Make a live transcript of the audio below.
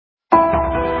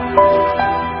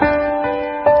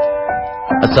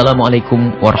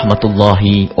Assalamualaikum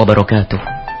warahmatullahi wabarakatuh.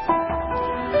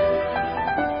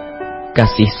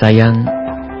 Kasih sayang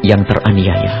yang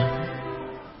teraniaya.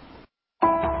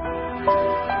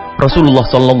 Rasulullah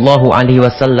Shallallahu Alaihi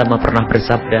Wasallam pernah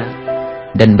bersabda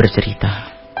dan bercerita,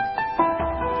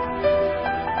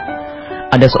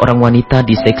 ada seorang wanita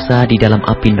diseksa di dalam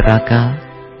api neraka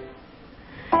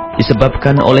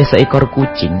disebabkan oleh seekor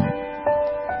kucing.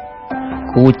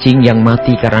 Kucing yang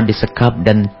mati karena disekap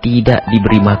dan tidak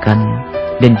diberi makan,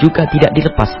 dan juga tidak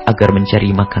dilepas agar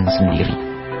mencari makan sendiri.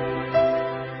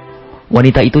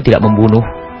 Wanita itu tidak membunuh,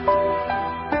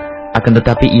 akan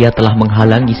tetapi ia telah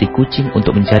menghalangi si kucing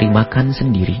untuk mencari makan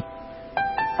sendiri.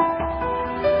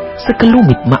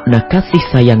 Sekelumit makna kasih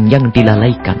sayang yang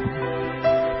dilalaikan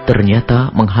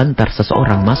ternyata menghantar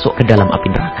seseorang masuk ke dalam api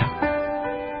neraka.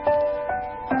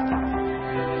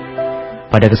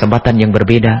 Pada kesempatan yang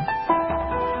berbeda,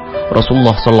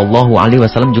 Rasulullah Shallallahu Alaihi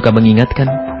Wasallam juga mengingatkan,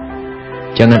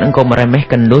 jangan engkau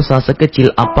meremehkan dosa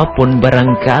sekecil apapun,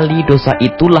 barangkali dosa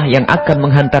itulah yang akan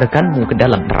menghantarkanmu ke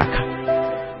dalam neraka.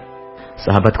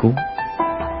 Sahabatku,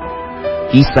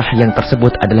 kisah yang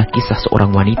tersebut adalah kisah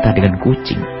seorang wanita dengan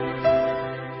kucing.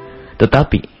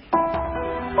 Tetapi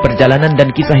perjalanan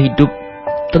dan kisah hidup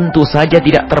tentu saja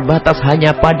tidak terbatas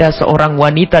hanya pada seorang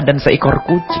wanita dan seekor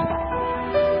kucing.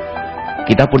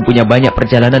 Kita pun punya banyak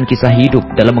perjalanan kisah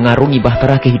hidup dalam mengarungi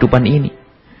bahtera kehidupan ini.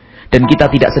 Dan kita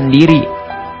tidak sendiri,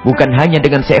 bukan hanya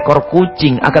dengan seekor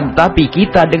kucing, akan tetapi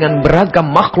kita dengan beragam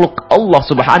makhluk Allah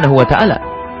Subhanahu wa Ta'ala.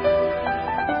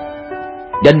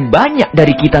 Dan banyak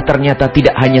dari kita ternyata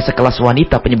tidak hanya sekelas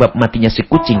wanita penyebab matinya si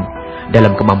kucing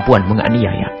dalam kemampuan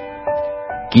menganiaya.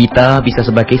 Kita bisa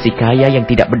sebagai si kaya yang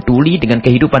tidak peduli dengan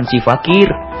kehidupan si fakir,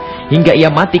 hingga ia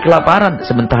mati kelaparan,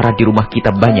 sementara di rumah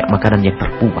kita banyak makanan yang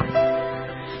terbuang.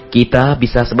 Kita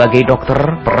bisa sebagai dokter,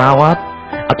 perawat,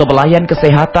 atau pelayan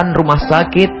kesehatan rumah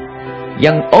sakit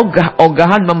yang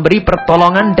ogah-ogahan memberi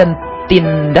pertolongan dan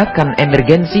tindakan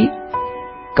emergensi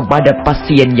kepada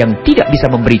pasien yang tidak bisa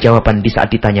memberi jawaban di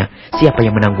saat ditanya siapa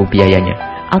yang menanggung biayanya,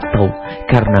 atau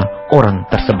karena orang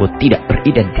tersebut tidak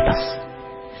beridentitas.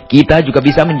 Kita juga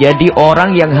bisa menjadi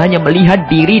orang yang hanya melihat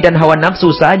diri dan hawa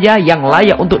nafsu saja yang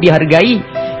layak untuk dihargai,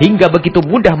 hingga begitu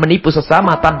mudah menipu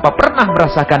sesama tanpa pernah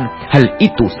merasakan hal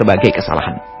itu sebagai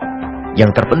kesalahan.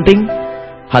 Yang terpenting,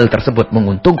 hal tersebut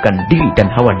menguntungkan diri dan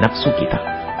hawa nafsu kita.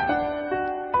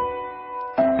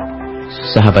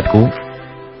 Sahabatku,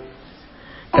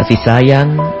 kasih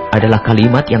sayang adalah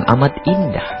kalimat yang amat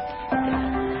indah.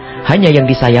 Hanya yang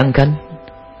disayangkan,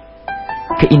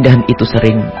 keindahan itu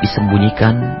sering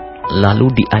disembunyikan, lalu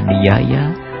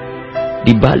dianiaya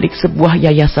di balik sebuah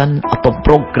yayasan atau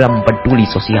program peduli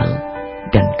sosial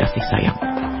dan kasih sayang.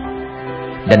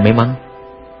 Dan memang,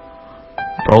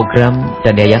 program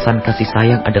dan yayasan kasih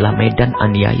sayang adalah medan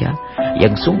aniaya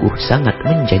yang sungguh sangat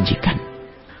menjanjikan.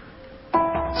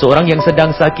 Seorang yang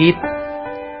sedang sakit,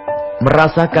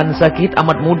 merasakan sakit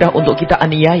amat mudah untuk kita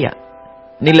aniaya.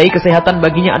 Nilai kesehatan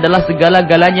baginya adalah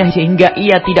segala-galanya, sehingga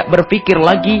ia tidak berpikir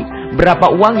lagi berapa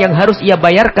uang yang harus ia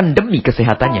bayarkan demi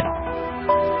kesehatannya.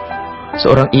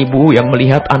 Seorang ibu yang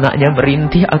melihat anaknya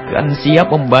merintih akan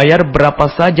siap membayar berapa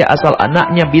saja asal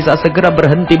anaknya bisa segera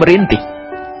berhenti merintih.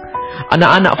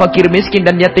 Anak-anak fakir miskin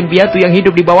dan yatim piatu yang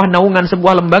hidup di bawah naungan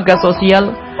sebuah lembaga sosial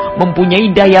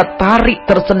mempunyai daya tarik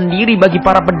tersendiri bagi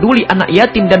para peduli anak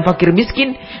yatim dan fakir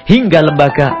miskin, hingga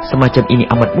lembaga semacam ini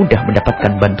amat mudah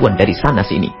mendapatkan bantuan dari sana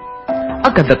sini.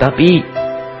 Akan tetapi,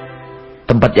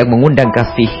 tempat yang mengundang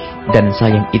kasih dan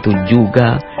sayang itu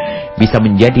juga bisa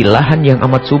menjadi lahan yang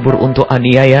amat subur untuk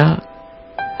aniaya.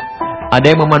 Ada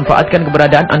yang memanfaatkan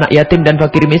keberadaan anak yatim dan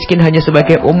fakir miskin hanya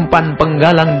sebagai umpan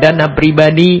penggalang dana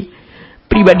pribadi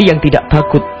yang tidak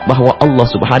takut bahwa Allah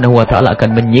Subhanahu wa Ta'ala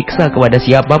akan menyiksa kepada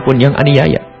siapapun yang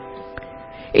aniaya.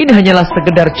 Ini hanyalah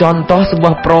sekedar contoh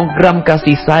sebuah program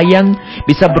kasih sayang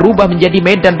bisa berubah menjadi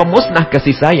medan pemusnah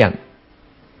kasih sayang.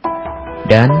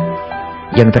 Dan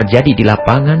yang terjadi di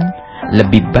lapangan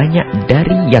lebih banyak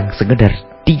dari yang sekedar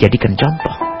dijadikan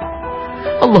contoh.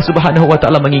 Allah Subhanahu wa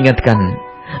Ta'ala mengingatkan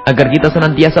agar kita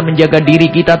senantiasa menjaga diri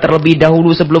kita terlebih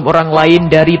dahulu sebelum orang lain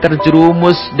dari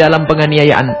terjerumus dalam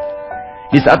penganiayaan.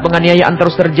 Di saat penganiayaan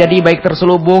terus terjadi, baik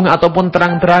terselubung ataupun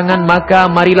terang-terangan,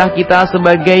 maka marilah kita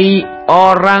sebagai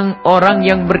orang-orang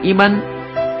yang beriman,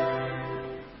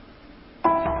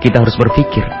 kita harus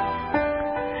berpikir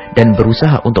dan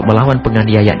berusaha untuk melawan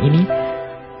penganiayaan ini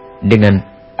dengan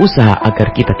usaha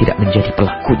agar kita tidak menjadi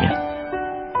pelakunya.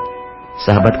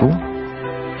 Sahabatku,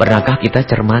 pernahkah kita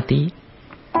cermati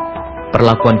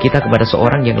perlakuan kita kepada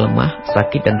seorang yang lemah,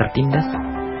 sakit dan tertindas?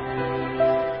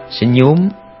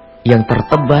 Senyum yang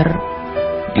tertebar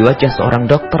di wajah seorang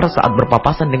dokter saat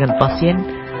berpapasan dengan pasien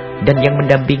dan yang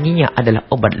mendampinginya adalah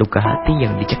obat luka hati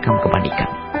yang dicekam kepanikan.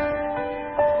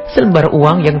 Selembar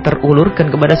uang yang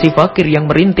terulurkan kepada si fakir yang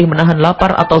merintih menahan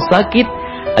lapar atau sakit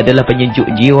adalah penyejuk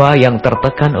jiwa yang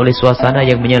tertekan oleh suasana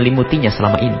yang menyelimutinya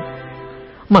selama ini.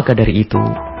 Maka dari itu,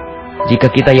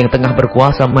 jika kita yang tengah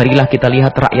berkuasa, marilah kita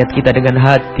lihat rakyat kita dengan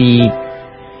hati.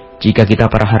 Jika kita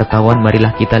para hartawan,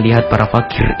 marilah kita lihat para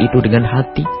fakir itu dengan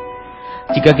hati.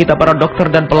 Jika kita para dokter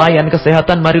dan pelayan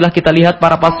kesehatan, marilah kita lihat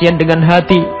para pasien dengan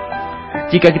hati.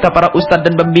 Jika kita para ustadz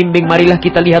dan pembimbing, marilah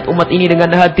kita lihat umat ini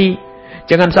dengan hati.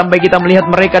 Jangan sampai kita melihat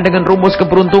mereka dengan rumus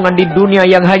keberuntungan di dunia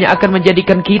yang hanya akan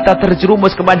menjadikan kita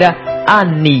terjerumus kepada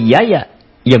aniaya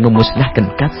yang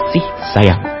memusnahkan kasih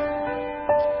sayang.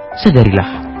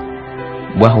 Sadarilah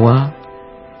bahwa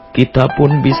kita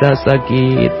pun bisa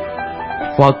sakit,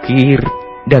 fakir,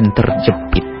 dan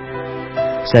terjepit.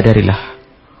 Sadarilah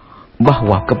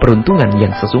bahwa keberuntungan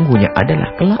yang sesungguhnya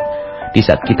adalah kelak di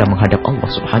saat kita menghadap Allah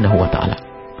Subhanahu wa Ta'ala.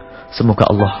 Semoga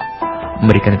Allah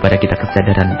memberikan kepada kita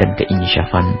kesadaran dan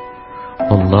keinsyafan.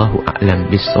 Wallahu a'lam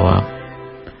bishawab.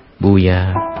 Buya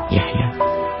Yahya.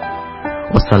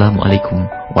 Wassalamualaikum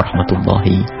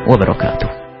warahmatullahi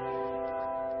wabarakatuh.